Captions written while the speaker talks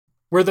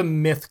We're the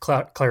myth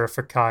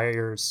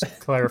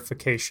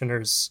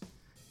clarificationers.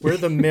 We're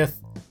the myth.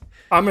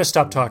 I'm going to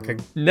stop talking.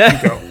 No,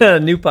 You go.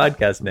 New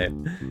podcast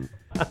name.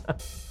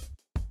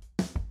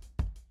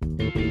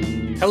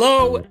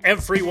 Hello,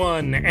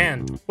 everyone,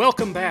 and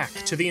welcome back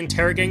to the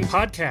Interrogang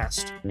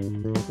podcast.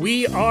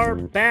 We are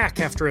back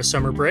after a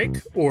summer break,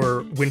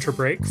 or winter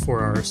break for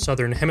our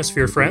Southern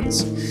Hemisphere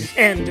friends,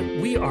 and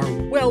we are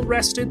well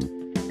rested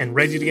and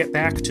ready to get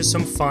back to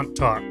some font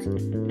talk.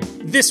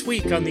 This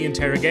week on the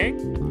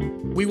Interrogang,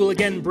 we will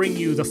again bring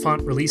you the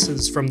font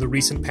releases from the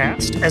recent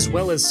past, as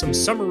well as some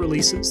summer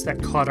releases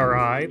that caught our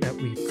eye that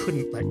we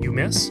couldn't let you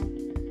miss.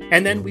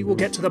 And then we will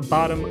get to the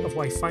bottom of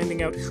why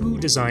finding out who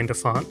designed a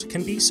font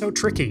can be so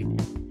tricky.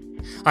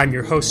 I'm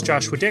your host,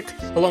 Joshua Dick,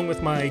 along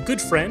with my good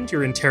friend,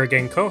 your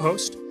Interrogang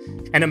co-host,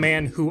 and a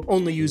man who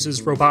only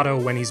uses Roboto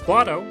when he's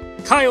blotto,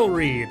 Kyle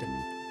Reed.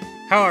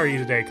 How are you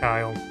today,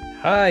 Kyle?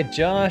 Hi,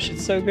 Josh.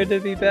 It's so good to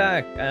be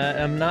back.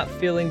 I'm not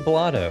feeling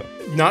blotto.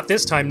 Not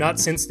this time, not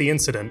since the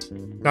incident.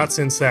 Not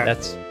since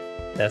that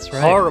That's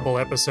right. horrible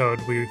episode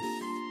we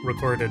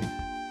recorded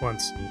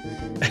once.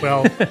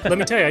 Well, let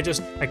me tell you,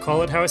 I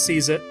call it how I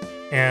sees it.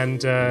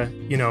 And,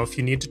 if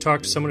you need to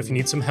talk to someone, if you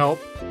need some help,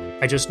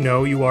 I just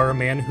know you are a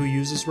man who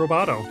uses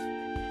Roboto.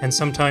 And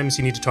sometimes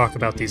you need to talk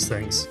about these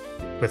things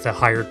with a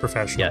hired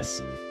professional.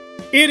 Yes.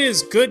 It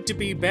is good to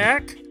be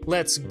back.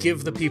 Let's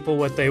give the people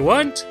what they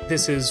want.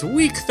 This is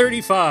week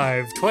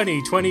 35,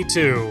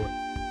 2022.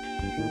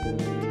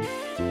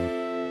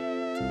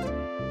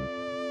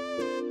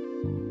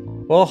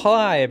 Well,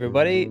 hi,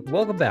 everybody.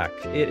 Welcome back.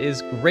 It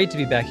is great to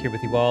be back here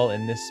with you all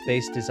in this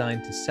space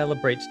designed to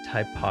celebrate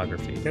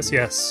typography.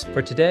 Yes.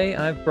 For today,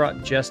 I've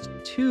brought just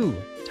 2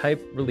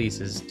 type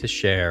releases to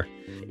share.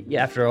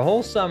 Yeah, after a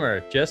whole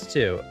summer, just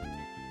 2.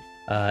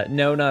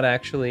 No, not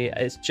actually.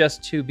 It's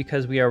just 2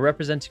 because we are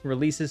representing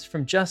releases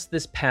from just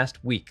this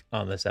past week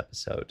on this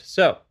episode.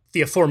 So,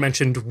 The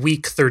aforementioned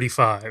week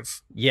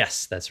 35.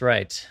 yes, that's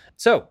right.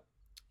 So,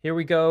 here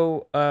we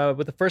go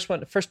with the first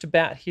one. First to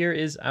bat here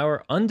is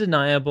our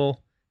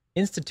undeniable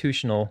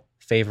institutional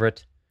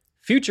favorite,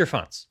 Future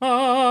Fonts.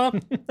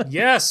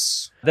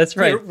 Yes. That's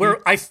right.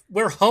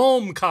 We're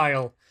home,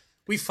 Kyle.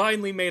 We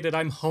finally made it.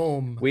 I'm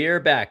home. We're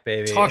back,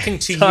 baby. Talking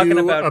to Talking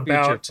you about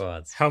about Future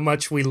Fonts. how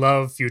much we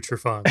love Future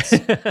Fonts.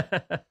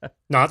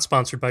 Not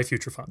sponsored by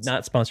Future Fonts.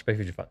 Not sponsored by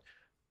Future Fonts.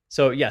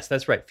 So yes,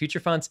 that's right.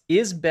 Future Fonts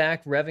is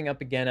back, revving up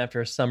again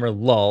after a summer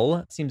lull.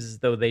 It seems as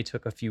though they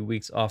took a few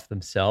weeks off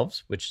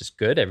themselves, which is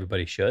good.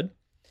 Everybody should.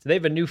 So they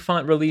have a new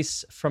font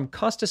release from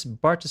Kostas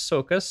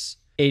Bartasokis,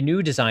 a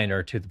new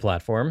designer to the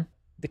platform.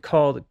 They're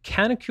called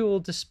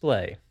Canicule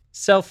Display.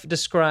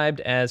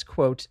 Self-described as,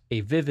 quote, a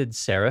vivid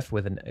serif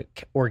with an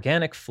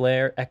organic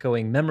flair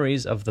echoing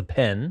memories of the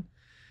pen,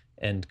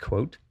 end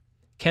quote.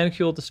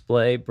 Canicule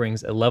Display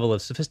brings a level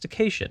of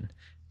sophistication,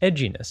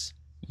 edginess,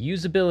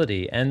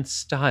 usability, and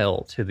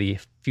style to the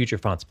Future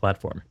Fonts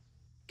platform.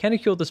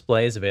 Canicule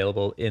Display is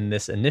available in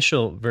this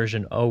initial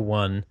version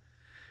 01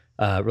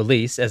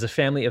 release as a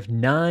family of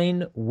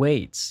 9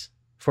 weights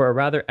for a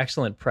rather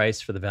excellent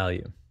price for the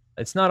value.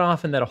 It's not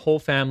often that a whole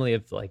family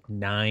of like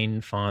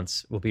 9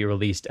 fonts will be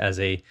released as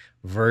a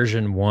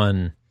version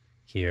 1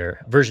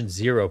 here, version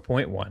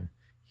 0.1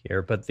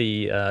 here, but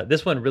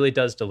this one really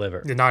does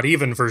deliver. Not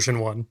even version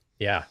 1.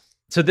 Yeah.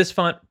 So this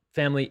font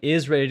family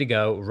is ready to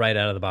go right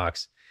out of the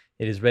box.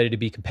 It is ready to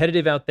be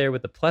competitive out there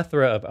with a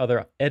plethora of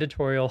other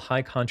editorial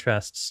high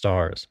contrast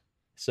stars.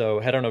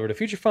 So head on over to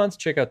Future Fonts,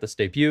 check out this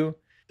debut.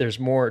 There's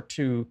more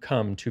to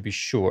come, to be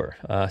sure.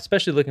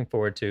 Especially looking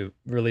forward to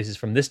releases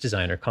from this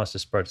designer,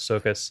 Kostas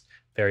Bartasokis.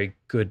 Very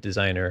good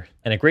designer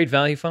and a great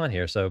value font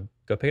here, so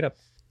go pick it up.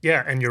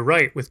 Yeah, and you're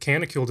right. With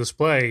Canicule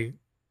Display,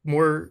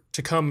 more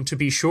to come, to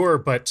be sure,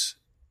 but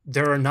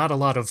there are not a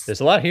lot of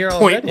There's a lot here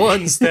point already.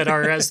 ones that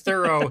are as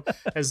thorough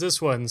as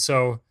this one.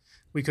 So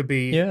we could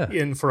be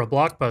in for a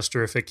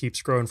blockbuster if it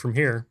keeps growing from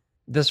here.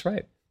 That's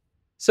right.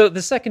 So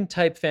the second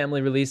type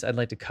family release I'd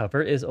like to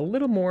cover is a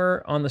little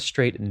more on the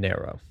straight and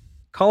narrow.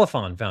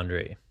 Colophon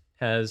Foundry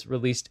has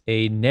released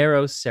a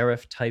narrow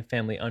serif type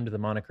family under the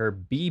moniker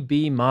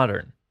BB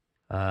Modern.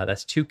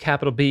 That's 2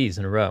 capital B's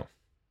in a row.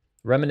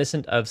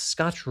 Reminiscent of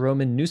Scotch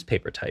Roman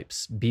newspaper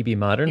types, BB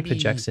Modern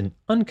projects an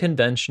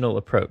unconventional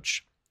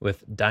approach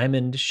with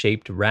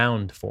diamond-shaped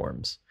round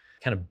forms,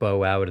 kind of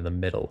bow out in the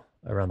middle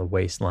around the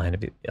waistline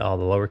of all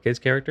the lowercase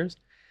characters.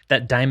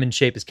 That diamond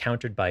shape is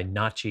countered by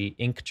notchy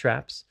ink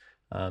traps,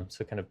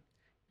 so kind of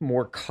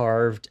more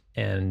carved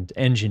and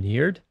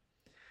engineered,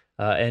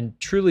 and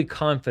truly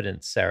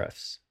confident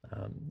serifs.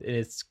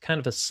 It's kind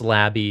of a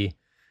slabby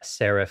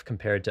serif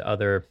compared to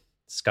other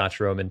Scotch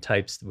Roman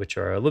types, which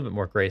are a little bit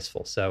more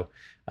graceful. So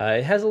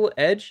it has a little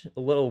edge, a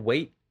little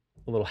weight,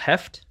 a little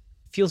heft.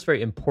 Feels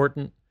very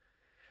important.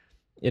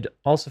 It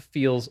also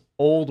feels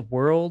old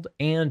world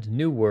and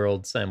new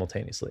world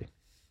simultaneously,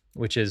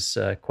 which is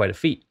quite a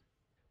feat.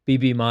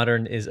 BB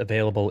Modern is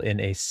available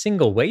in a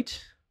single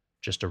weight,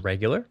 just a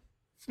regular,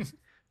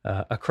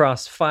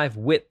 across 5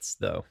 widths,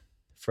 though,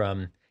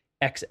 from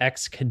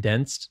XX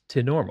condensed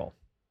to normal.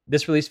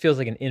 This release feels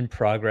like an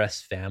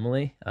in-progress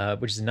family,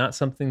 which is not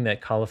something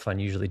that Colophon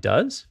usually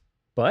does,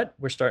 but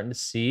we're starting to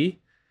see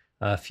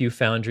a few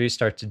foundries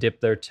start to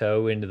dip their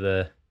toe into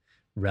the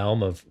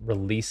realm of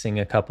releasing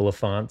a couple of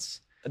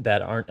fonts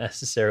that aren't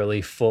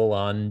necessarily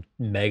full-on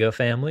mega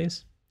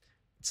families.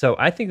 So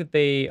I think that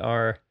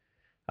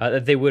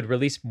that they would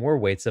release more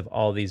weights of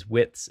all these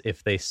widths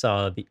if they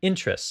saw the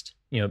interest.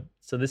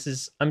 So this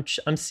is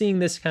I'm seeing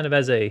this kind of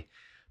as a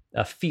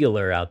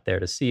feeler out there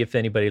to see if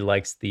anybody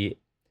likes the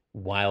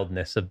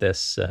wildness of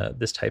this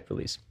type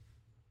release.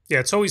 Yeah,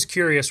 it's always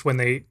curious when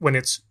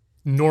it's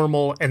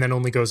normal and then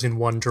only goes in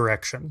one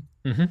direction.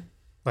 Mm-hmm.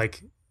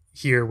 Like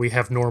here we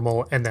have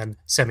normal and then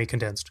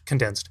semi-condensed,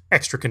 condensed,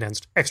 extra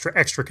condensed.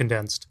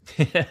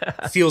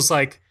 Feels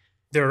like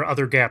there are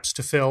other gaps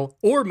to fill,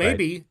 or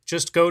maybe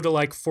just go to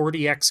like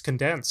 40x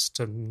condensed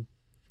and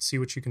see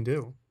what you can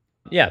do.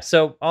 Yeah,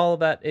 so all of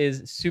that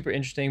is super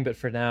interesting, but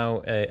for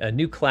now, a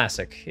new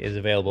classic is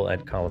available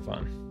at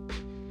Colophon,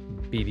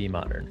 BB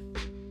Modern.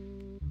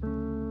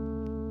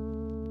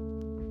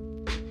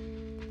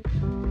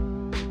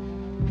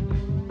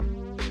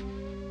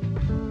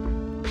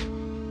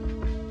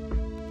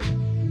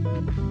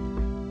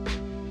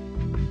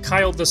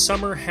 Kyle, the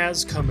summer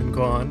has come and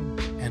gone,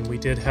 and we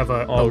did have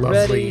a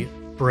lovely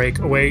break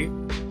away.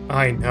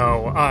 I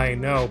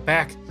know.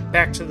 Back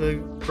to the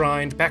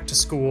grind, back to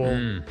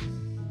school,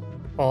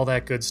 all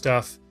that good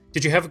stuff.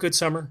 Did you have a good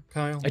summer,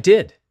 Kyle? I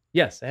did.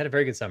 Yes, I had a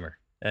very good summer,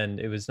 and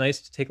it was nice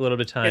to take a little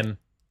bit of time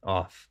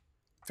off.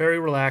 Very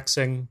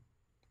relaxing,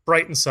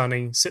 bright and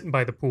sunny, sitting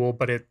by the pool,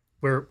 but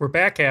we're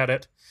back at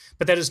it.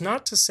 But that is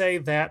not to say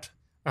that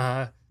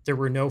there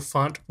were no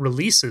font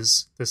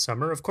releases this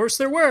summer. Of course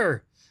there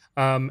were.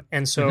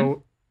 And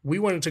so we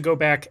wanted to go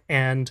back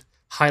and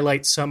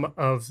highlight some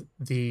of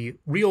the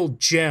real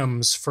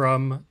gems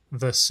from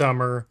the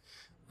summer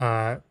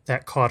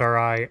that caught our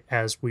eye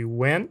as we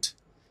went.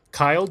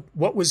 Kyle,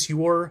 what was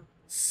your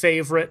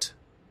favorite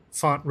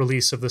font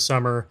release of the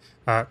summer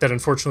that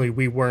unfortunately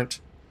we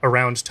weren't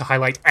around to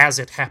highlight as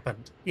it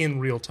happened in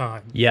real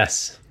time?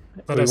 Yes.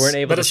 We weren't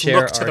able to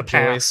share our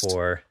joy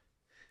for.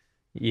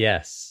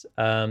 Yes.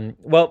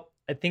 Well,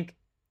 I think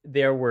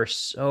there were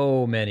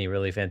so many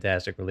really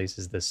fantastic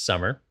releases this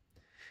summer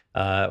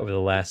over the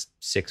last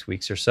 6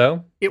 weeks or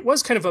so. It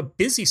was kind of a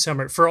busy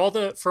summer for all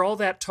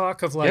that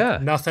talk of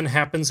nothing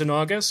happens in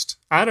August.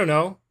 I don't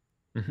know.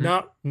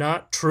 Mm-hmm.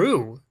 Not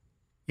true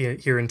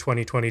here in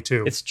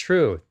 2022. It's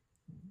true.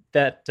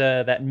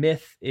 That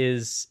myth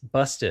is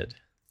busted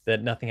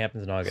that nothing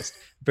happens in August.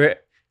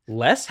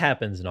 Less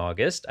happens in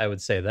August, I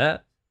would say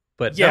that.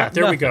 But yeah,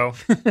 there we go.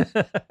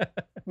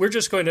 We're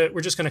just going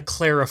to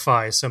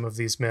clarify some of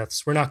these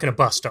myths. We're not going to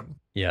bust them.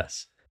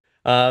 Yes.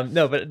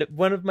 No, but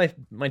one of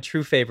my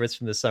true favorites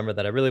from this summer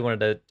that I really wanted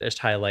to just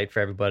highlight for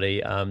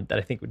everybody that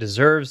I think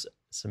deserves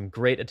some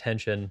great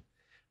attention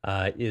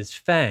is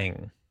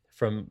Fang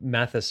from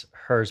Mathis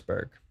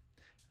Herzberg.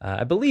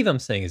 I believe I'm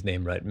saying his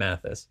name right,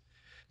 Mathis.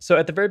 So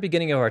at the very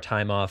beginning of our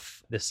time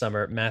off this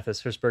summer,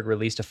 Mathis Herzberg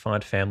released a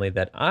font family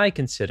that I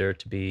consider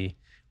to be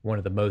one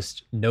of the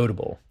most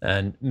notable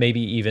and maybe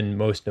even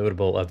most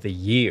notable of the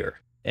year.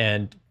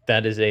 And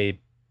that is a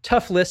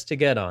tough list to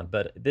get on,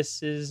 but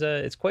this is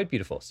it's quite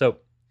beautiful. So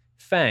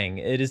Fang,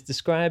 it is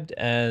described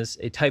as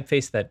a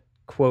typeface that,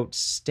 quote,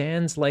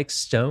 stands like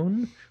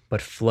stone,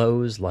 but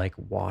flows like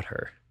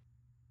water.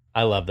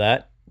 I love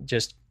that.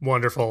 Just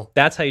wonderful.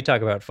 That's how you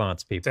talk about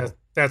fonts, people.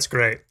 That's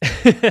great.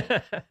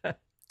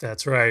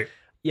 That's right.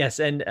 Yes,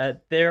 and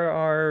there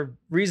are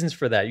reasons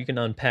for that you can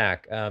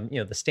unpack.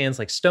 The stands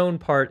like stone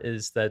part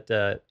is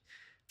that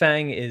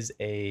Fang is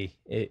a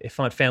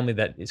font family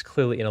that is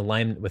clearly in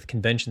alignment with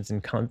conventions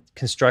and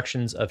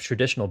constructions of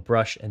traditional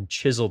brush and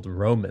chiseled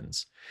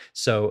Romans.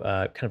 So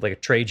kind of like a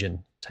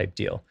Trajan type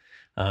deal.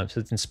 So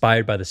it's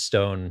inspired by the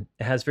stone.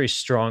 It has very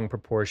strong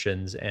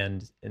proportions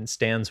and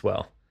stands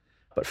well.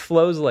 But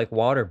flows like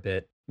water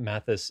bit,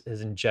 Mathis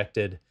has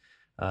injected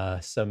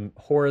some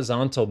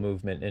horizontal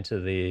movement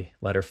into the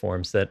letter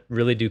forms that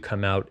really do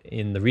come out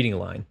in the reading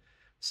line.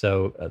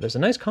 So there's a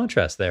nice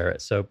contrast there.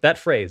 So that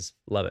phrase,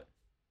 love it.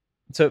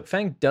 So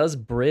Fang does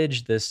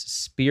bridge this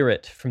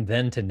spirit from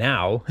then to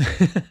now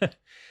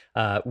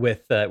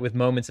with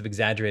moments of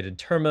exaggerated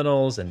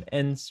terminals and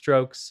end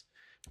strokes,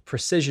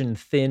 precision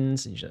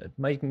thins,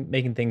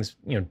 making things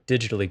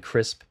digitally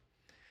crisp,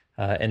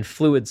 and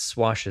fluid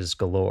swashes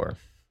galore.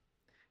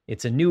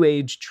 It's a new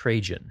age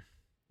Trajan.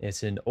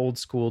 It's an old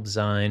school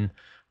design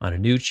on a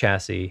new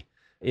chassis.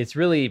 It's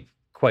really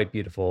quite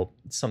beautiful.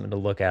 It's something to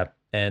look at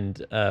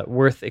and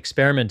worth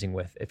experimenting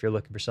with if you're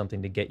looking for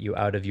something to get you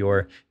out of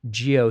your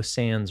Geo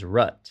Sans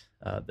rut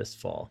this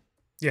fall.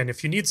 Yeah, and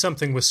if you need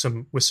something with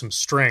some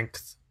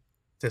strength,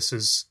 this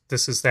is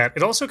that.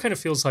 It also kind of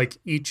feels like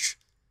each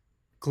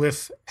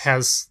glyph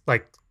has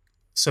like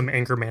some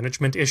anger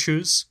management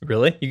issues.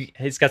 Really?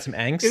 It's got some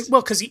angst?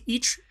 Well, because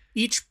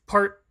each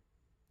part,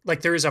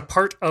 like there is a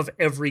part of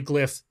every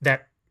glyph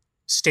that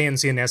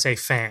stands in as a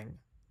fang.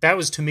 That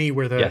was to me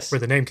where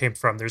the name came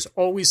from. There's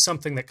always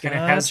something that kind of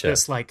has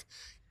this like,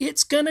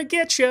 it's gonna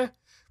get you,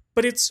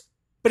 but it's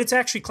but it's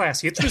actually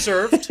classy. It's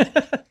reserved.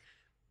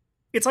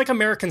 It's like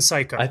American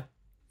Psycho.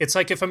 It's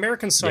like if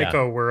American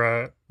Psycho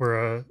were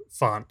a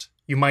font,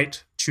 you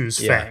might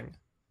choose Fang.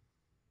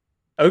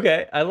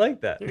 Okay, I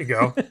like that. There you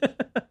go.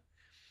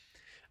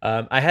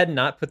 I had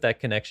not put that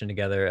connection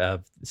together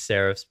of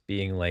serifs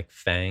being like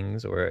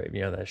fangs or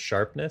that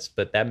sharpness,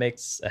 but that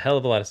makes a hell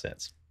of a lot of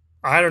sense.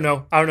 I don't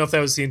know if that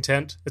was the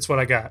intent. It's what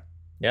I got.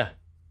 Yeah,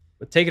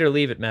 but take it or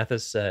leave it,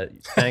 Mathis.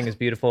 Fang is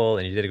beautiful,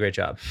 and you did a great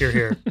job. Hear,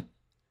 hear.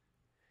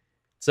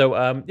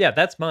 So,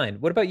 that's mine.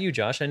 What about you,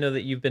 Josh? I know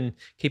that you've been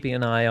keeping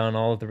an eye on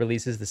all of the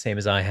releases, the same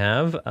as I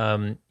have.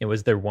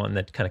 Was there one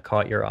that kind of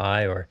caught your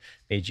eye or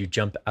made you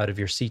jump out of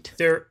your seat?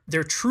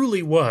 There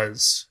truly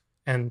was,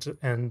 and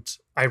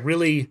I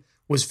really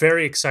was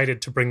very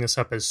excited to bring this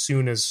up as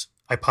soon as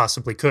I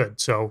possibly could.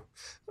 So,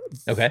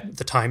 okay,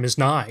 the time is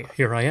nigh.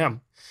 Here I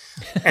am,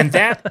 and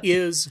that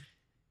is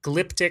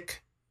Glyptic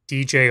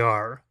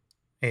DJR.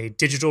 A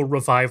digital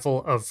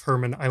revival of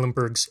Herman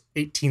Eilenberg's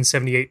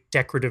 1878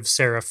 decorative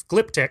serif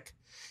Glyptic,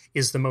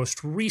 is the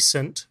most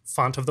recent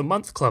Font of the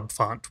Month Club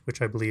font,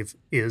 which I believe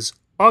is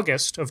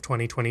August of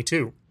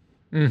 2022.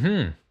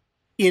 Mm-hmm.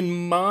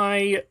 In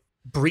my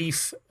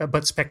brief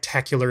but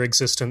spectacular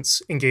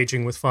existence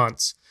engaging with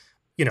fonts,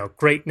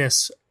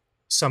 greatness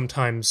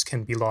sometimes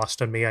can be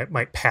lost on me. It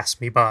might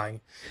pass me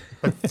by.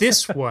 But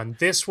this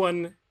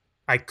one,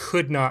 I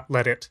could not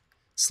let it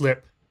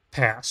slip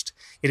past.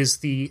 It is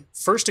the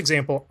first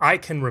example I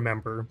can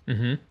remember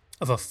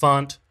of a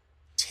font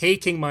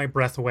taking my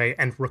breath away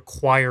and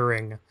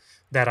requiring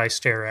that I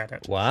stare at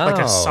it. Wow. Like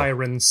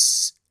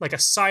a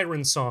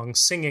siren song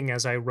singing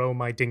as I row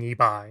my dinghy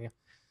by.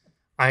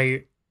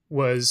 I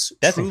was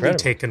truly incredible.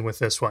 Taken with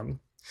this one.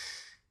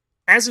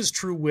 As is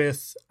true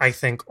with, I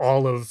think,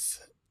 all of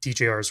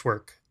DJR's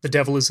work. The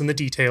devil is in the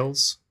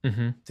details.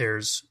 Mm-hmm.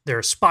 There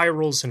are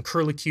spirals and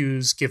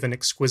curlicues given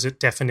exquisite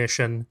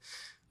definition.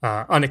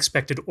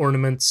 Unexpected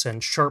ornaments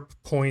and sharp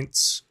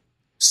points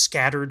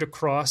scattered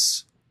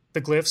across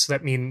the glyphs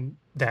that mean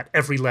that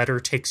every letter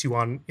takes you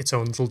on its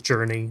own little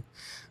journey.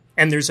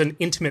 And there's an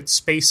intimate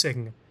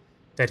spacing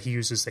that he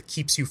uses that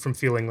keeps you from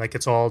feeling like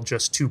it's all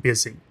just too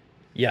busy.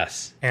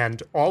 Yes.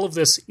 And all of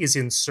this is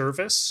in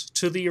service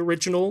to the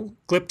original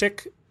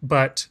Glyptic,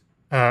 but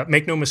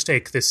make no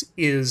mistake, this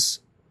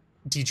is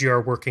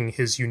DGR working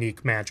his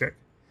unique magic.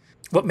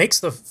 What makes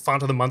the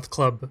Font of the Month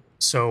Club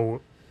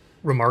so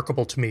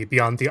remarkable to me,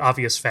 beyond the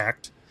obvious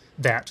fact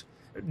that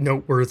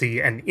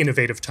noteworthy and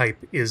innovative type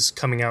is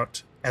coming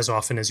out as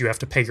often as you have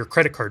to pay your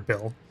credit card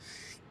bill,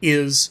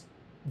 is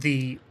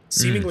the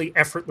seemingly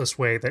effortless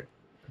way that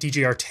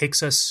DJR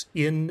takes us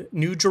in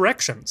new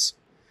directions.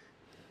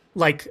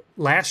 Like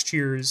last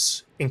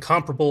year's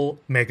incomparable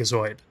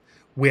Megazoid,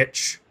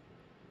 which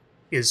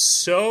is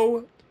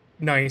so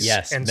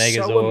nice and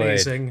Megazoid. So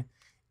amazing.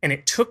 And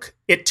it took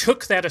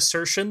that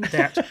assertion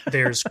that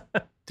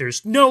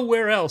there's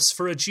nowhere else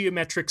for a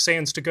geometric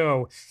sans to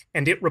go,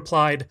 and it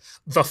replied,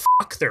 "The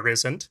fuck there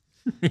isn't."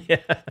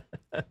 Yeah.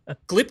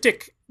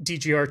 Glyptic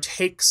DGR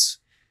takes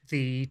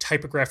the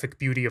typographic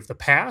beauty of the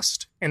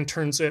past and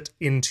turns it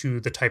into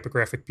the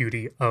typographic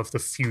beauty of the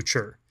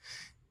future.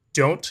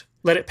 Don't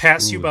let it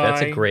pass you by.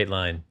 That's a great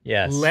line.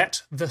 Yes.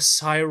 Let the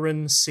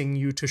siren sing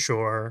you to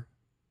shore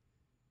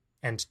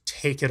and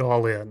take it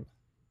all in.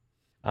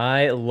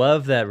 I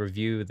love that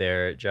review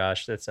there,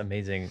 Josh. That's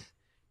amazing.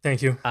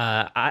 Thank you.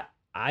 I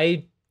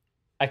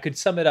could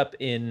sum it up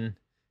in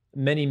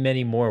many,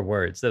 many more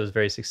words. That was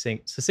very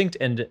succinct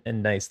and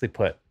nicely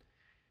put.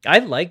 I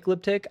like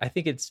Glyptic. I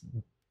think it's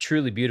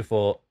truly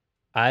beautiful.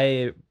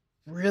 I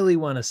really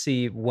want to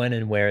see when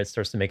and where it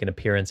starts to make an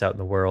appearance out in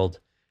the world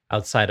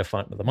outside of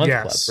Font of the Month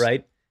Club,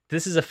 right?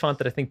 This is a font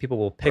that I think people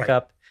will pick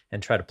up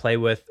and try to play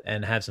with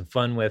and have some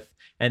fun with,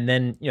 and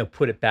then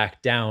put it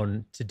back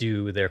down to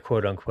do their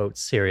quote unquote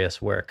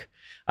serious work.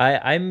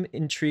 I'm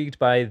intrigued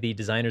by the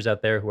designers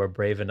out there who are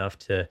brave enough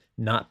to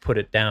not put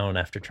it down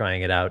after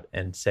trying it out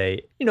and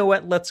say, you know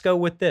what, let's go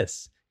with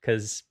this,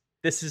 because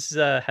this is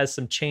has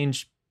some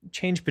change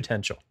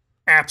potential.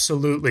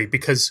 Absolutely,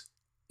 because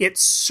it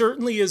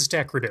certainly is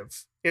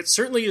decorative. It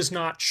certainly is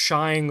not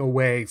shying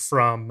away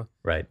from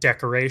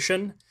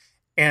decoration,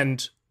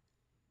 and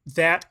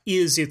that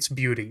is its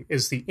beauty,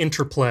 is the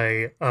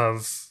interplay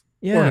of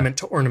ornament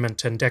to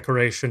ornament and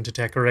decoration to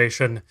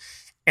decoration.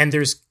 And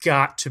there's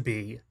got to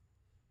be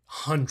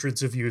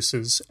hundreds of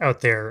uses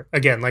out there,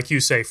 again, like you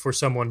say, for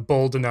someone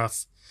bold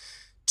enough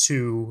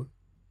to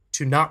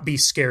not be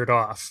scared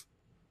off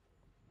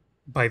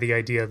by the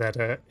idea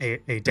that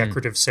a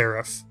decorative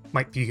serif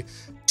might be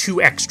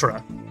too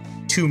extra,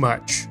 too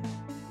much.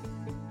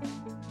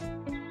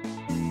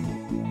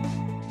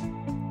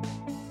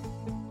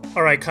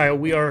 All right, Kyle,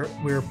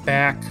 we're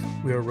back.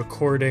 We are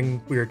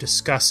recording. We are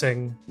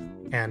discussing,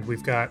 and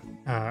we've got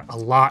a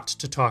lot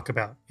to talk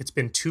about. It's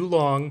been too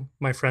long,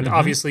 my friend. Mm-hmm.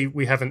 Obviously,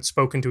 we haven't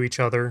spoken to each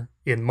other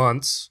in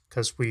months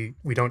because we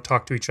don't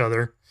talk to each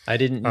other. I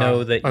didn't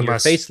know that your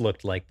face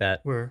looked like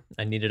that.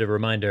 I needed a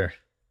reminder.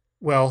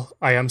 Well,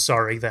 I am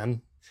sorry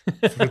then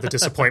for the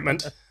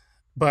disappointment.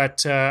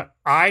 But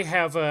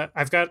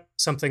I've got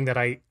something that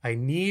I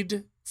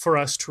need for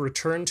us to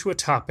return to a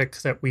topic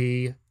that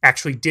we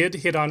actually did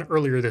hit on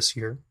earlier this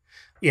year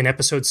in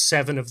episode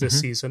 7 of this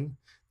season,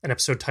 an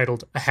episode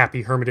titled A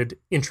Happy Hermited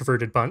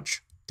Introverted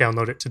Bunch.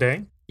 Download it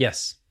today.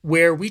 Yes.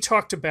 Where we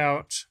talked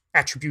about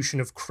attribution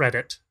of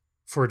credit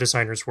for a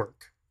designer's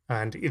work.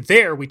 And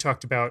there we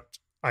talked about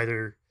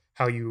either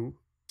how you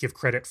give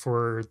credit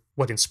for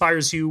what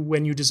inspires you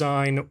when you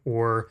design,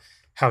 or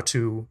how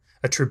to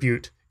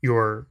attribute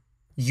your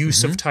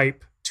use of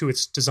type to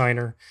its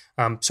designer.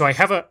 So I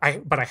have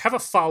a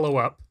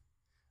follow-up,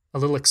 a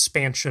little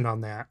expansion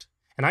on that.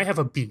 And I have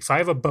a beef. I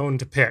have a bone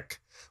to pick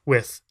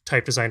with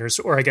type designers,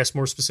 or I guess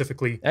more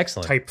specifically,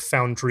 Type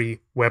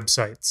Foundry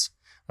websites.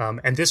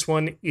 And this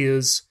one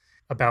is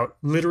about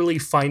literally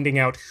finding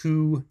out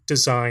who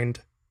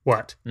designed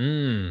what.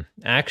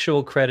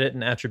 Actual credit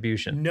and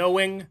attribution.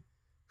 Knowing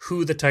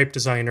who the type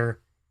designer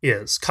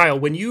is. Kyle,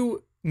 when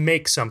you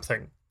make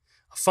something,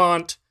 a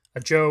font, a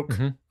joke,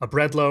 a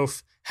bread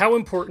loaf, how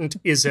important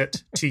is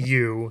it to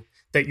you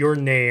that your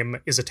name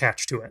is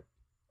attached to it?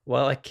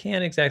 Well, I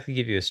can't exactly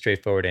give you a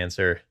straightforward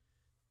answer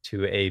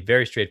to a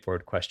very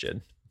straightforward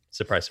question.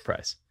 Surprise,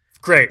 surprise.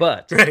 Great.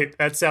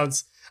 That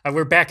sounds...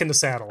 we're back in the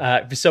saddle.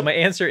 So my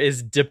answer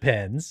is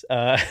depends.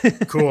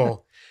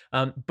 Cool.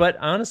 But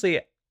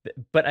honestly,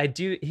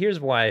 here's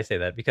why I say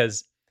that.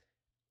 Because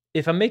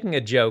if I'm making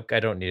a joke, I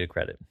don't need a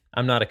credit.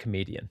 I'm not a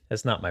comedian.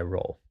 That's not my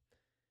role.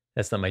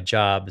 That's not my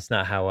job. It's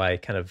not how I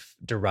kind of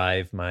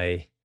derive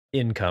my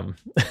income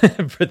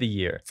for the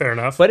year. Fair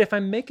enough. But if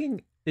I'm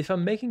making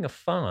a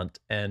font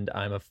and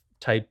I'm a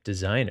type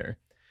designer,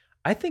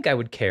 I think I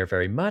would care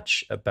very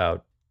much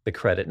about the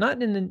credit,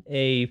 not in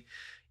a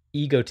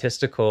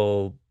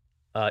egotistical,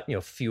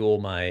 fuel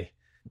my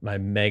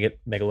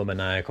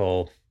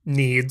megalomaniacal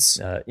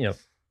needs,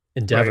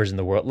 endeavors in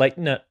the world. Like,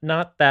 no,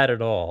 not that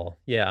at all.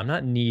 Yeah, I'm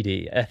not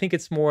needy. I think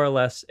it's more or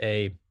less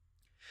a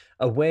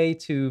way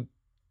to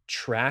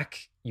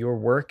track your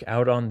work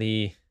out on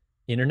the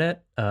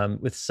internet,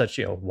 with such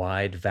a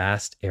wide,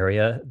 vast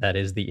area that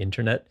is the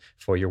internet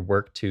for your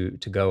work to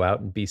go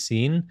out and be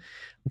seen.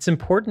 It's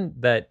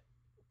important that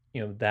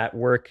that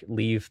work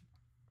leave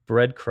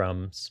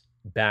breadcrumbs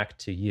back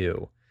to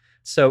you.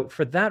 So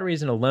for that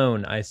reason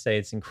alone, I say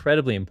it's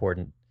incredibly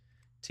important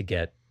to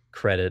get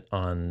credit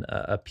on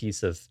a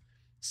piece of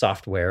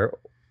software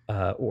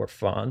or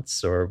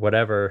fonts or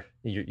whatever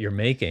you're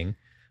making.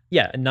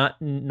 Yeah, not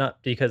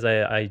because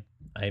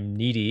I'm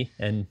needy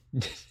and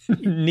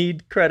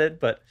need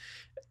credit, but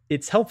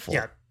it's helpful.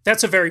 Yeah,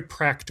 that's a very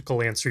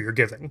practical answer you're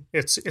giving.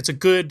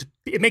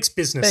 It makes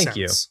business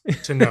sense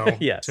to know.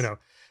 Yes. To know.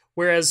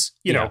 Whereas,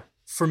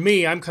 for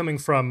me, I'm coming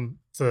from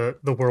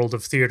the world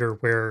of theater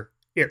where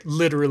it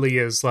literally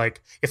is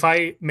like, if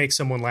I make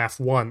someone laugh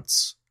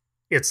once,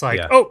 it's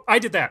like, oh, I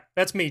did that.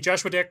 That's me,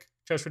 Joshua Dick.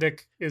 Joshua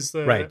Dick is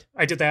the... Right.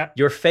 I did that.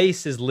 Your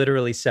face is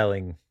literally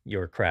selling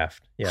your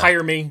craft. Yeah.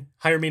 Hire me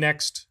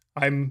next.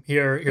 I'm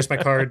here. Here's my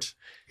card.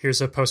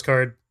 Here's a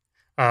postcard.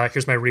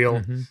 Here's my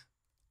reel.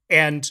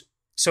 And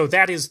so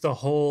that is the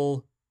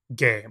whole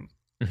game.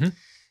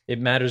 It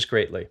matters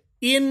greatly.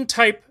 In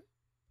type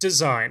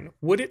design,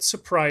 would it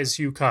surprise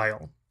you,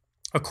 Kyle,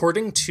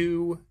 according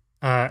to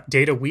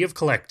data we have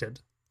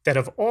collected, that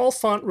of all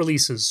font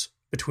releases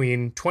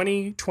between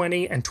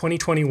 2020 and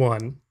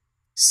 2021,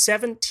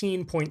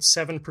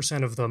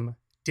 17.7% of them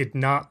did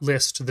not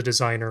list the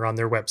designer on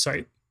their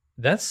website?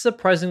 That's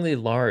surprisingly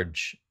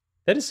large.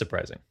 That is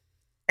surprising.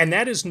 And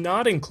that is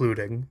not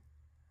including,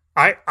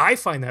 I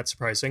find that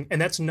surprising,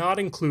 and that's not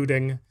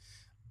including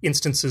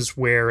instances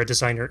where a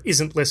designer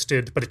isn't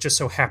listed, but it just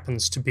so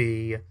happens to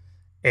be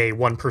a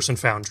one-person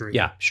foundry.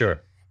 Yeah,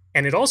 sure.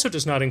 And it also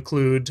does not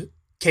include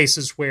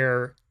cases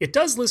where it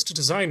does list a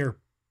designer,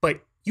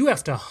 but you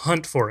have to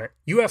hunt for it.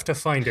 You have to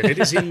find it. It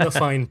is in the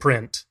fine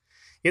print.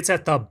 It's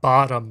at the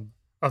bottom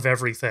of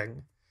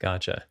everything.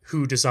 Gotcha.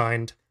 Who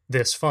designed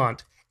this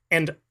font.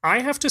 And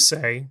I have to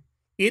say,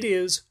 it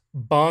is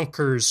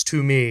bonkers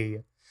to me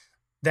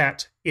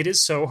that it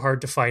is so hard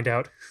to find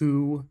out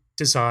who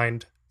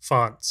designed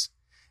fonts.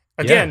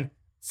 Again,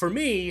 for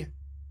me,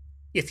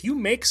 if you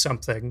make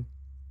something,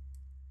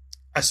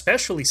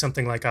 especially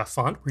something like a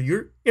font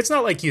where it's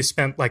not like you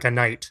spent like a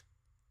night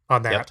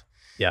on that. Yep.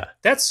 Yeah.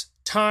 That's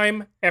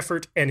time,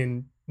 effort, and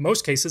in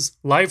most cases,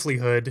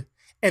 livelihood.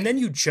 And then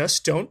you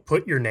just don't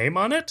put your name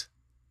on it?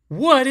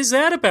 What is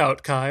that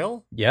about,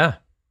 Kyle? Yeah.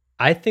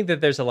 I think that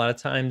there's a lot of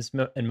times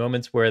and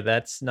moments where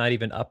that's not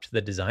even up to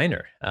the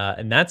designer.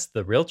 And that's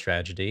the real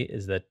tragedy,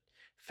 is that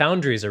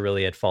foundries are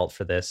really at fault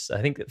for this.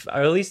 I think,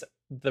 or at least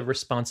the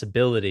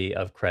responsibility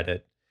of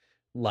credit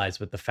lies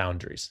with the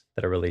foundries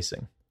that are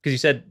releasing. Because you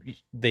said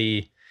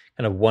the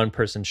kind of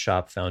one-person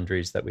shop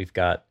foundries that we've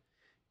got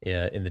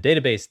in the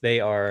database,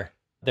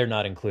 they're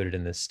not included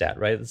in this stat,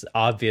 right? It's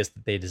obvious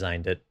that they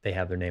designed it. They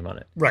have their name on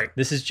it. Right.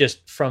 This is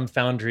just from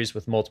foundries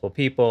with multiple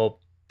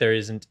people. There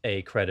isn't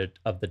a credit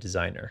of the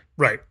designer.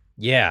 Right.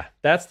 Yeah,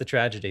 that's the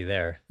tragedy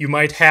there. You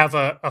might have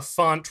a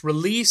font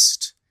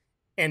released,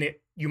 and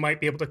you might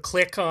be able to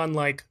click on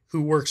like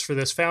who works for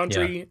this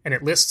foundry, and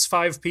it lists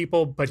 5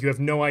 people, but you have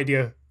no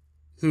idea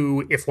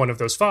who, if one of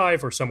those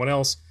 5 or someone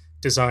else,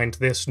 designed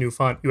this new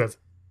font. You have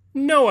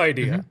no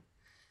idea. Mm-hmm.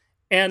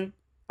 And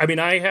I mean,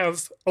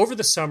 over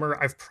the summer,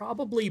 I've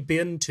probably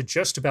been to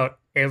just about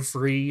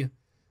every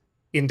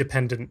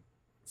independent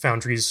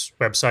Foundry's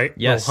website.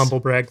 Yes. Little humble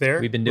brag there.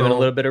 We've been doing a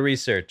little bit of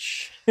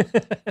research.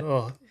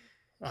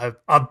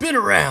 I've been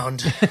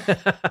around.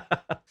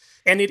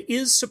 And it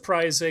is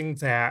surprising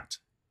that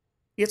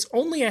it's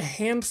only a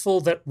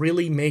handful that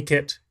really make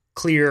it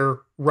clear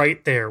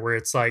right there, where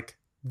it's like,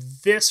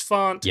 this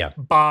font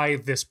by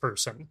this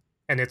person,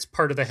 and it's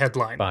part of the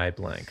headline. By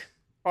blank.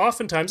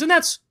 Oftentimes, and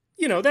that's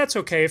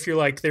okay if you're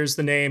like, there's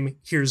the name,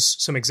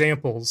 here's some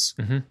examples.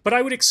 Mm-hmm. But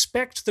I would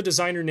expect the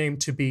designer name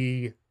to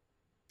be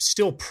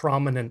still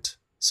prominent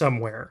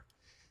somewhere.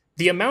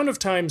 The amount of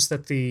times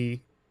that the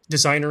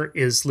designer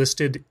is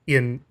listed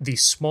in the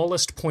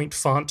smallest point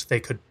font they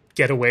could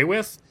get away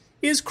with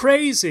is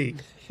crazy.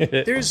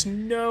 There's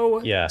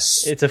no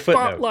it's a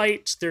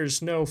spotlight.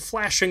 There's no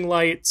flashing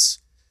lights.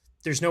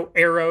 There's no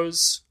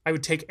arrows. I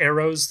would take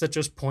arrows that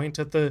just point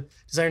at the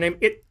designer name.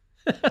 It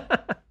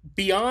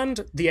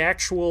beyond the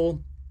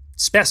actual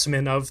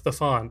specimen of the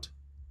font,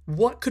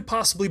 what could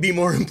possibly be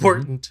more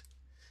important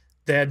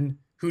than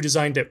who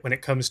designed it when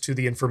it comes to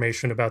the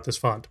information about this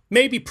font?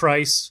 Maybe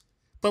price,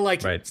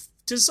 but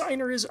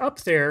designer is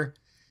up there.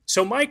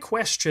 So my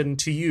question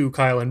to you,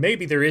 Kyle, and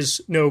maybe there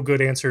is no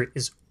good answer,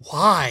 is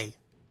why?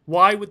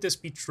 Why would this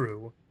be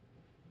true?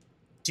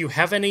 Do you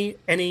have any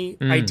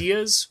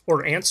ideas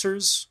or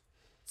answers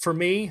for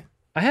me?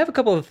 I have a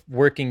couple of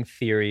working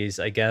theories,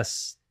 I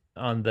guess,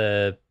 on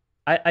the...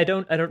 I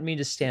don't mean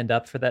to stand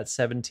up for that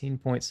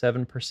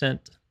 17.7%,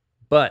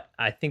 but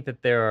I think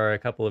that there are a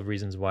couple of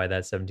reasons why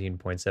that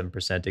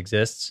 17.7%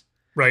 exists.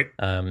 Right.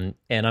 And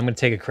I'm going to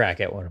take a crack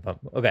at one of them.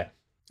 Okay.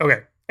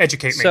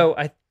 Educate me. So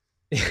I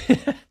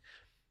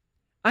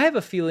have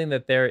a feeling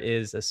that there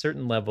is a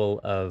certain level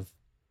of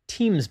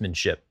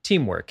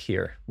teamwork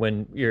here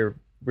when you're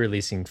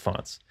releasing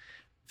fonts.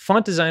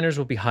 Font designers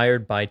will be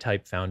hired by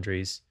type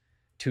foundries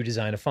to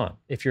design a font.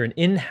 If you're an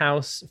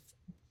in-house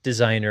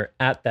designer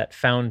at that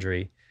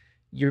foundry,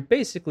 you're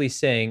basically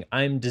saying,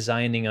 I'm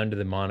designing under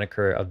the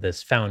moniker of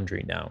this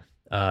foundry now.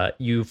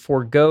 You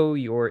forego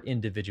your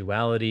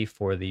individuality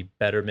for the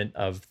betterment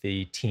of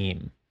the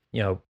team.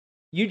 You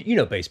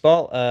know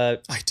baseball. I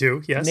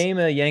do, yes. Name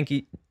a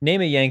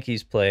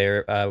Yankees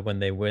player when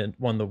they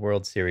won the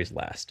World Series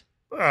last.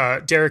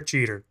 Derek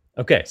Jeter.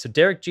 Okay, so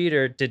Derek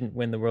Jeter didn't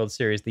win the World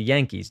Series. The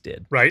Yankees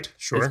did. Right,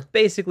 sure. It's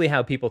basically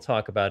how people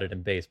talk about it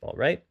in baseball,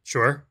 right?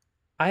 Sure.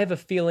 I have a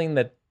feeling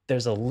that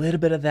there's a little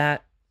bit of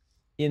that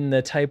in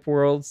the type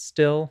world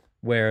still,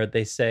 where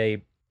they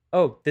say,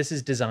 oh, this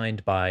is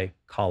designed by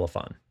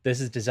Colophon. This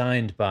is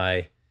designed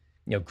by,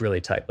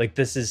 Grilly Type. Like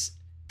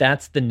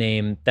that's the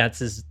name.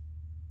 That's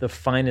the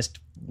finest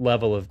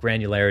level of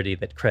granularity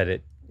that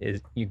credit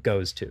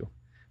goes to.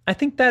 I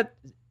think that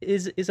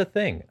is a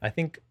thing. I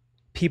think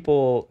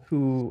people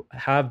who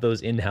have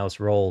those in-house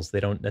roles, they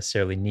don't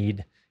necessarily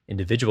need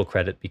individual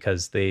credit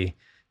because they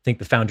think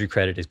the foundry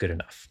credit is good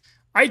enough.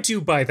 I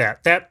do buy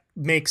that. That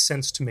makes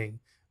sense to me.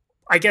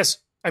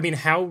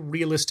 How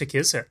realistic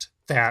is it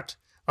that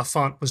a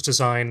font was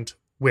designed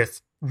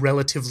with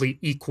relatively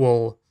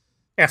equal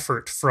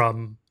effort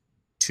from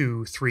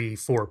 2, 3,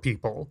 4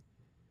 people?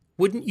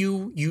 Wouldn't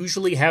you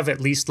usually have at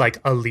least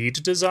a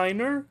lead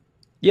designer?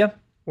 Yeah.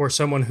 Or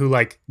someone who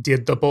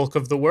did the bulk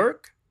of the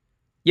work?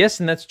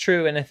 Yes, and that's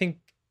true. And I think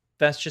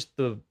that's just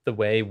the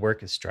way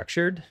work is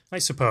structured. I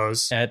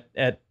suppose.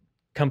 At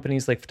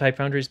companies like Type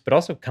Foundries, but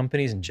also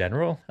companies in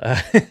general.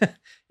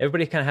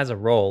 Everybody kind of has a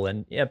role.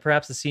 And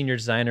perhaps the senior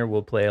designer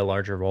will play a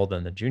larger role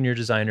than the junior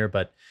designer,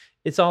 but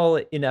it's all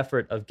in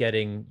effort of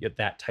getting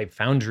that Type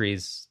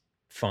Foundries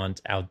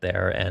font out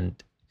there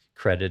and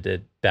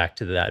credited back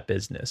to that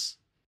business.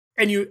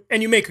 And you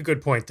make a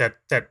good point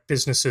that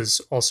businesses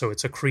also,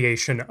 it's a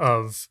creation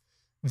of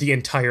the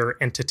entire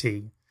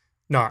entity,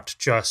 not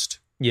just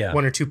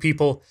one or two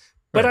people.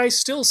 But I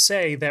still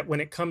say that when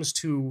it comes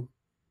to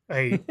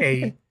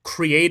a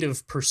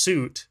creative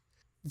pursuit,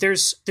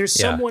 there's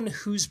someone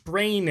whose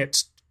brain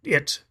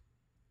it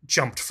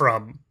jumped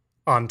from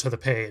onto the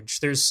page.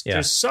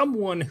 There's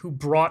someone who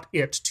brought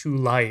it to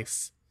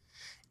life.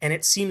 And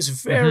it seems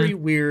very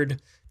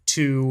weird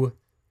to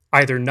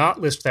either not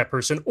list that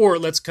person, or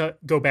let's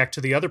go back to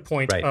the other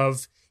point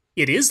of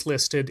it is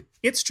listed.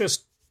 It's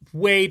just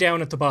way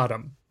down at the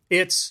bottom.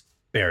 It's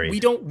buried. We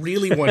don't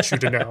really want you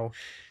to know.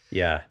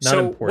 Not so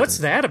important. What's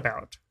that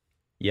about?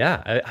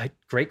 Yeah,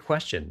 great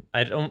question.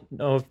 I don't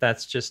know if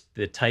that's just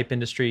the type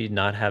industry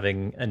not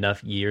having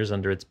enough years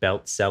under its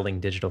belt selling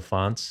digital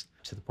fonts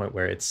to the point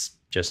where it's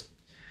just,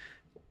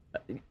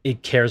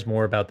 it cares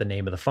more about the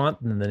name of the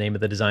font than the name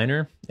of the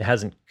designer. It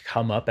hasn't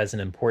come up as an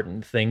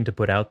important thing to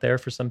put out there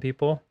for some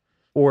people.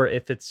 Or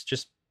if it's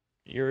just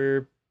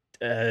you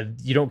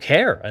don't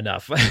care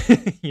enough,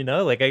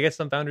 I guess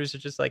some founders are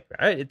just all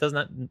right, it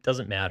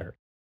doesn't matter.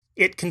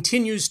 It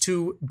continues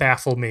to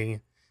baffle me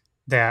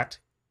that,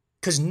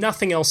 because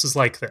nothing else is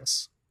like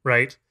this,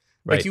 right?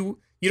 You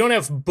don't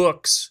have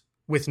books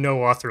with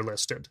no author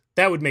listed.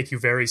 That would make you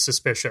very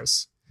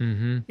suspicious.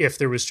 If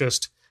there was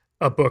just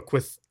a book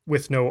with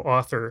no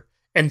author.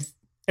 And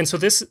so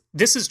this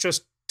is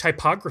just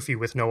typography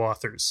with no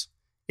authors.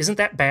 Isn't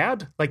that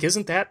bad? Like,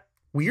 isn't that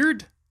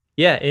weird?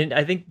 Yeah, and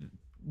I think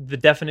the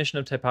definition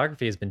of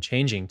typography has been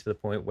changing to the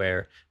point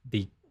where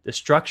the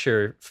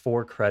structure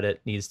for credit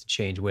needs to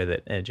change with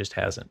it, and it just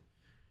hasn't.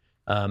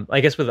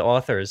 I guess with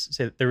authors,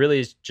 so there really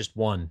is just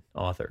one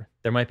author.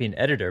 There might be an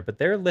editor, but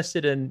they're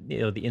listed in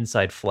the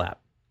inside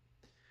flap.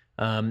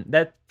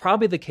 That's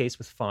probably the case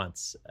with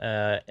fonts.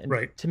 And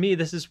Right. To me,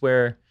 this is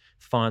where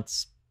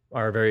fonts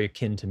are very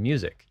akin to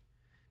music.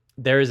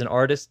 There is an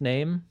artist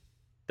name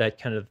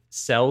that kind of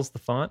sells the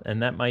font,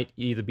 and that might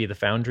either be the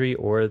foundry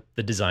or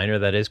the designer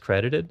that is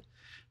credited.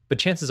 But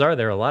chances are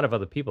there are a lot of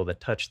other people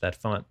that touch that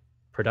font.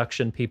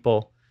 Production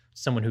people,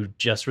 someone who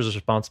just was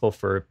responsible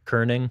for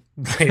kerning,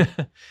 Right.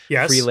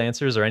 Yes.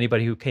 freelancers, or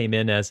anybody who came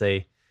in as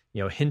a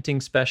hinting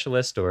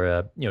specialist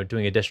or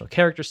doing additional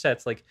character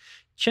sets. Like,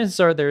 chances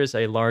are there is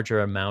a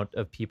larger amount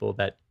of people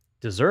that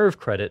deserve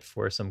credit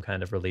for some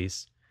kind of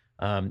release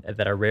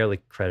that are rarely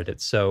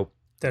credited. So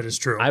That is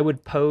true. I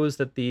would pose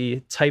that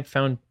the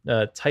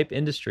type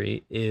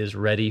industry is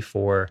ready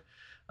for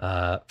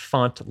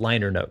font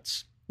liner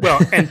notes. Well,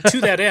 and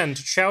to that end,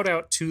 shout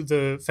out to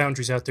the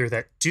foundries out there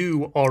that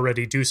do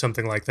already do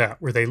something like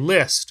that, where they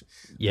list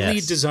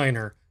lead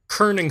designer,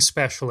 kerning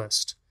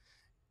specialist,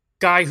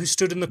 guy who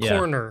stood in the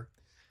corner.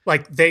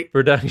 Like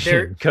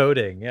Production,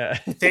 coding,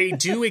 they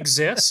do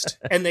exist,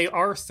 and they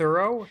are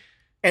thorough,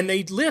 and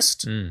they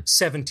list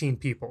 17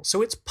 people.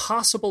 So it's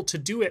possible to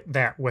do it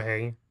that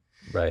way,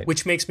 right?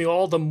 Which makes me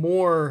all the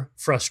more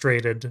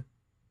frustrated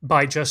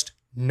by just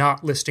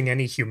not listing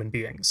any human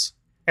beings,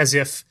 as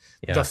if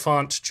the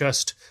font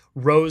just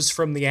rose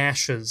from the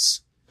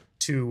ashes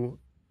to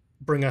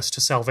bring us to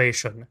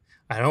salvation.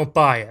 I don't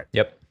buy it.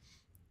 Yep.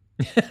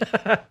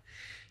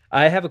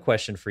 I have a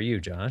question for you,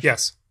 Josh.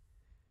 Yes.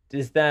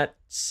 Is that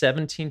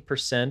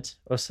 17%,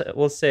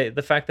 we'll say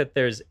the fact that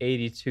there's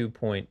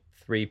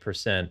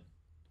 82.3%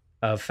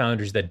 of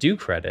founders that do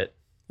credit,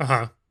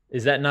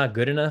 is that not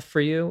good enough for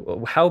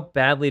you? How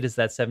badly does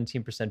that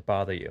 17%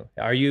 bother you?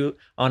 Are you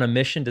on a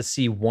mission to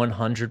see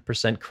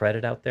 100%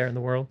 credit out there in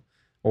the world?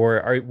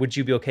 Or would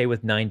you be okay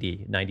with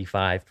 90,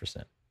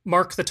 95%?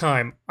 Mark the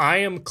time. I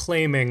am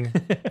claiming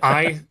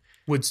I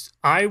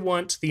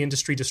want the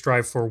industry to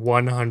strive for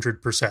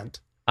 100%.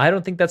 I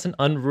don't think that's an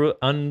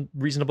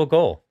unreasonable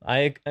goal.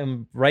 I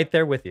am right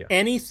there with you.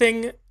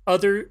 Anything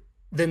other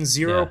than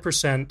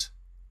 0%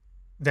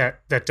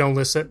 that don't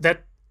listen,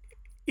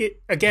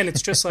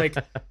 it's just like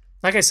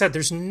I said,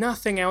 there's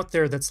nothing out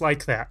there that's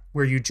like that,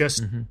 where you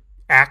just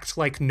act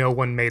like no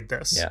one made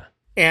this. Yeah.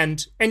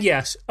 And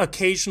yes,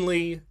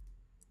 occasionally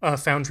a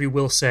foundry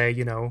will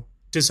say,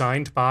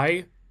 designed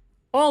by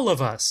all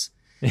of us.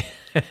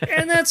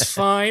 And that's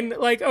fine.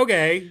 Like,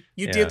 okay,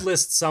 you did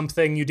list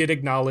something. You did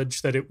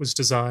acknowledge that it was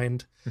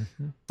designed.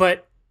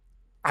 But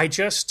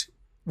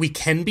we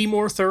can be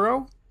more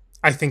thorough.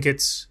 I think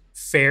it's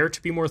fair to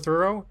be more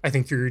thorough. I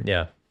think you're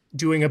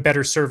doing a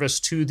better service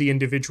to the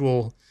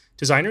individual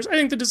designers. I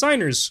think the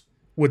designers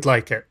would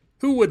like it.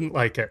 Who wouldn't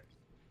like it?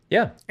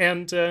 Yeah.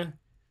 And,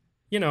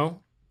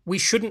 we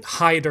shouldn't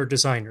hide our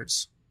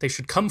designers. They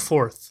should come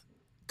forth.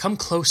 Come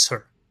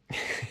closer.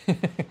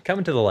 Come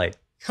into the light.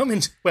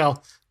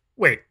 Well,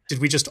 wait, did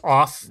we just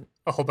off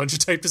a whole bunch of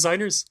type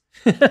designers?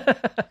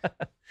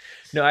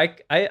 No,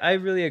 I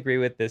really agree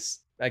with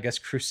this, I guess,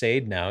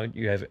 crusade now.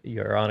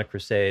 You're on a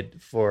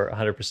crusade for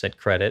 100%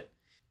 credit,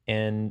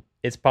 and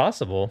it's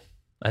possible.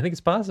 I think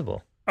it's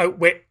possible. Oh,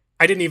 wait,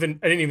 I didn't even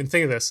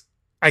think of this.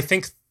 I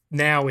think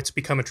now it's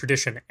become a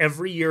tradition.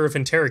 Every year of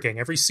Interrogating,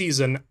 every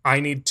season,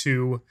 I need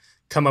to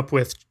come up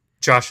with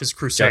Josh's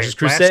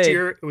crusade. Last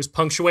year, it was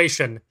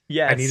punctuation.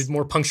 Yes. I needed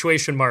more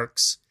punctuation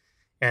marks.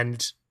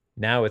 And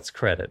now it's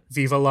credit.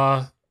 Viva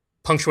la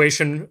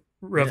punctuation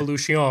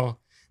revolution.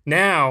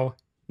 Now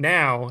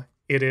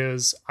it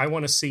is, I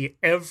want to see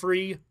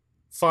every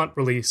font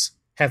release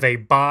have a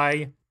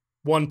by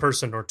one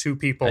person or two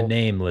people. A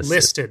name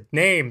listed.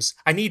 Names.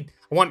 I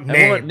want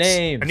names.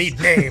 I need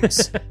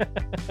names.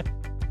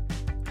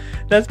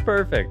 That's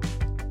perfect.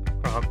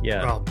 Or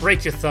I'll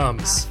break your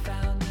thumbs.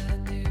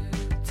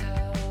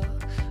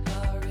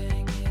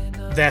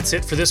 That's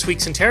it for this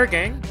week's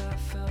Interrogang.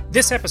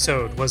 This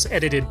episode was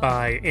edited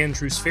by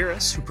Andrew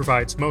Spheris, who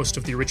provides most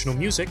of the original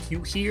music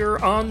you hear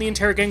on the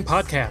Interrogang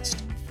podcast.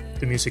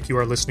 The music you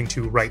are listening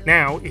to right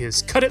now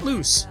is Cut It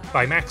Loose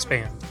by Max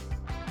Band.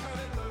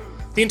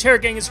 The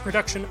Interrogang is a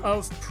production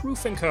of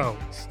Proof & Co.,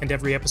 and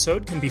every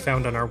episode can be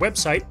found on our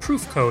website,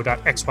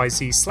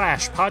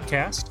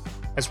 proofco.xyz/podcast,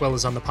 as well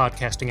as on the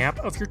podcasting app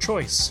of your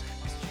choice.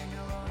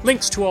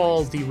 Links to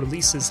all the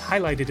releases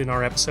highlighted in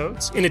our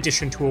episodes, in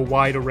addition to a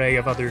wide array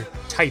of other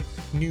type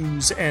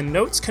news and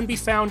notes, can be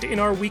found in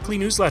our weekly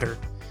newsletter,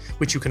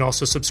 which you can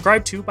also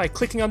subscribe to by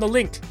clicking on the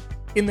link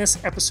in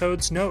this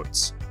episode's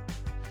notes.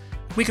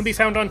 We can be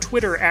found on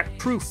Twitter at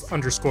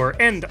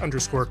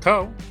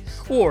proof_and_co,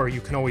 or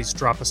you can always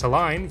drop us a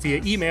line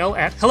via email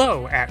at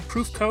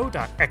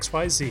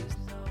hello@proofco.xyz.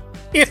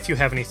 If you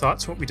have any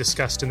thoughts on what we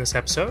discussed in this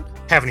episode,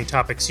 have any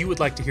topics you would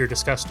like to hear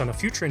discussed on a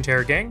future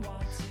Interrogang,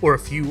 or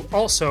if you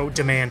also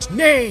demand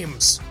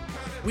names,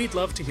 we'd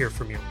love to hear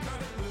from you.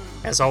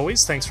 As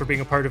always, thanks for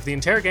being a part of the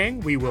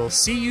Interrogang. We will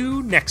see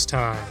you next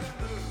time.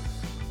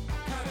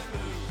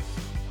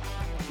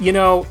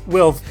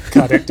 We'll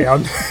cut it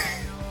down.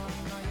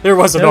 There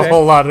wasn't a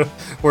whole lot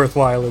of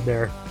worthwhile in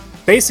there.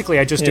 Basically,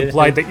 I just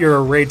implied that you're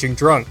a raging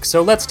drunk,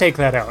 so let's take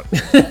that out.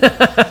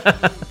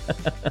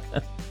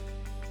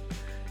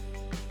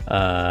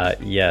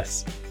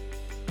 Yes.